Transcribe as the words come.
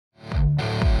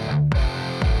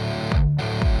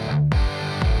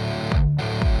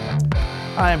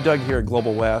Hi, I'm Doug here at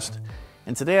Global West,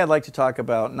 and today I'd like to talk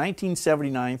about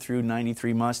 1979 through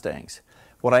 93 Mustangs.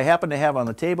 What I happen to have on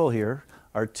the table here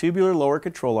are tubular lower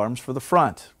control arms for the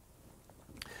front.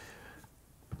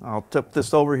 I'll tip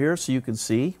this over here so you can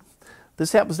see.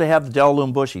 This happens to have the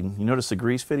Del-A-Lum bushing. You notice the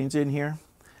grease fittings in here?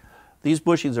 These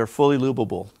bushings are fully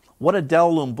lubable. What a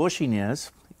Del-A-Lum bushing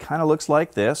is, it kind of looks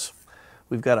like this.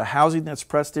 We've got a housing that's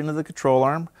pressed into the control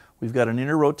arm. We've got an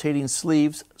inner rotating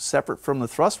sleeves separate from the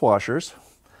thrust washers.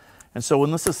 And so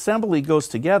when this assembly goes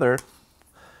together,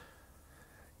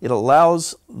 it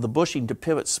allows the bushing to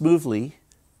pivot smoothly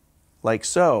like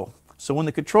so. So when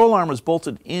the control arm is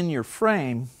bolted in your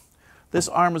frame, this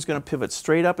arm is going to pivot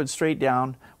straight up and straight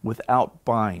down without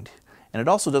bind. And it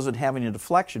also doesn't have any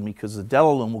deflection because the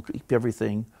Del-A-Lum will keep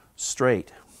everything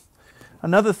straight.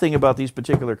 Another thing about these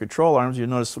particular control arms, you'll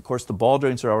notice, of course, the ball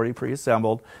joints are already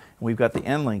pre-assembled, and we've got the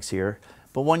end links here.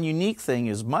 But one unique thing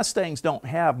is Mustangs don't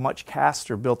have much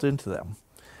caster built into them.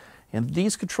 And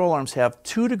these control arms have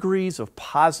 2 degrees of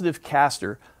positive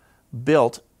caster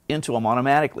built into them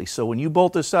automatically. So when you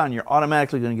bolt this on, you're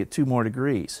automatically going to get 2 more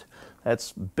degrees.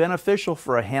 That's beneficial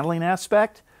for a handling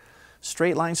aspect,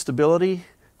 straight line stability,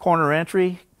 corner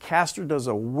entry. Caster does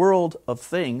a world of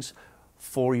things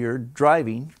for your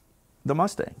driving the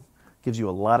Mustang. Gives you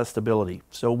a lot of stability.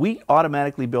 So we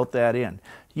automatically built that in.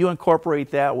 You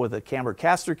incorporate that with a camber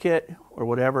caster kit or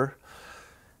whatever,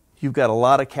 you've got a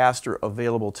lot of caster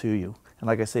available to you. And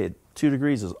like I said, 2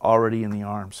 degrees is already in the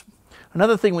arms.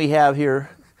 Another thing we have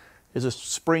here is a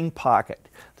spring pocket.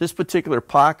 This particular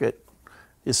pocket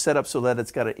is set up so that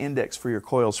it's got an index for your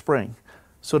coil spring.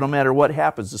 So no matter what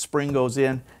happens, the spring goes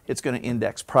in, it's going to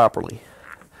index properly.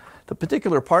 The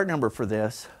particular part number for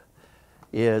this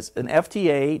is an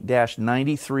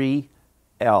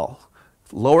FTA-93L.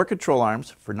 Lower control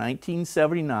arms for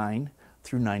 1979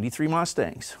 through 93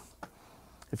 Mustangs.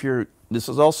 This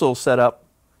is also set up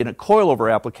in a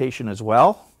coilover application as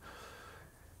well,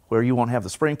 where you won't have the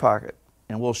spring pocket.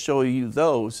 And we'll show you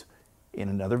those in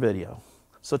another video.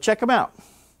 So check them out.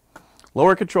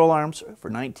 Lower control arms for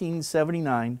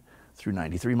 1979 through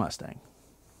 93 Mustang.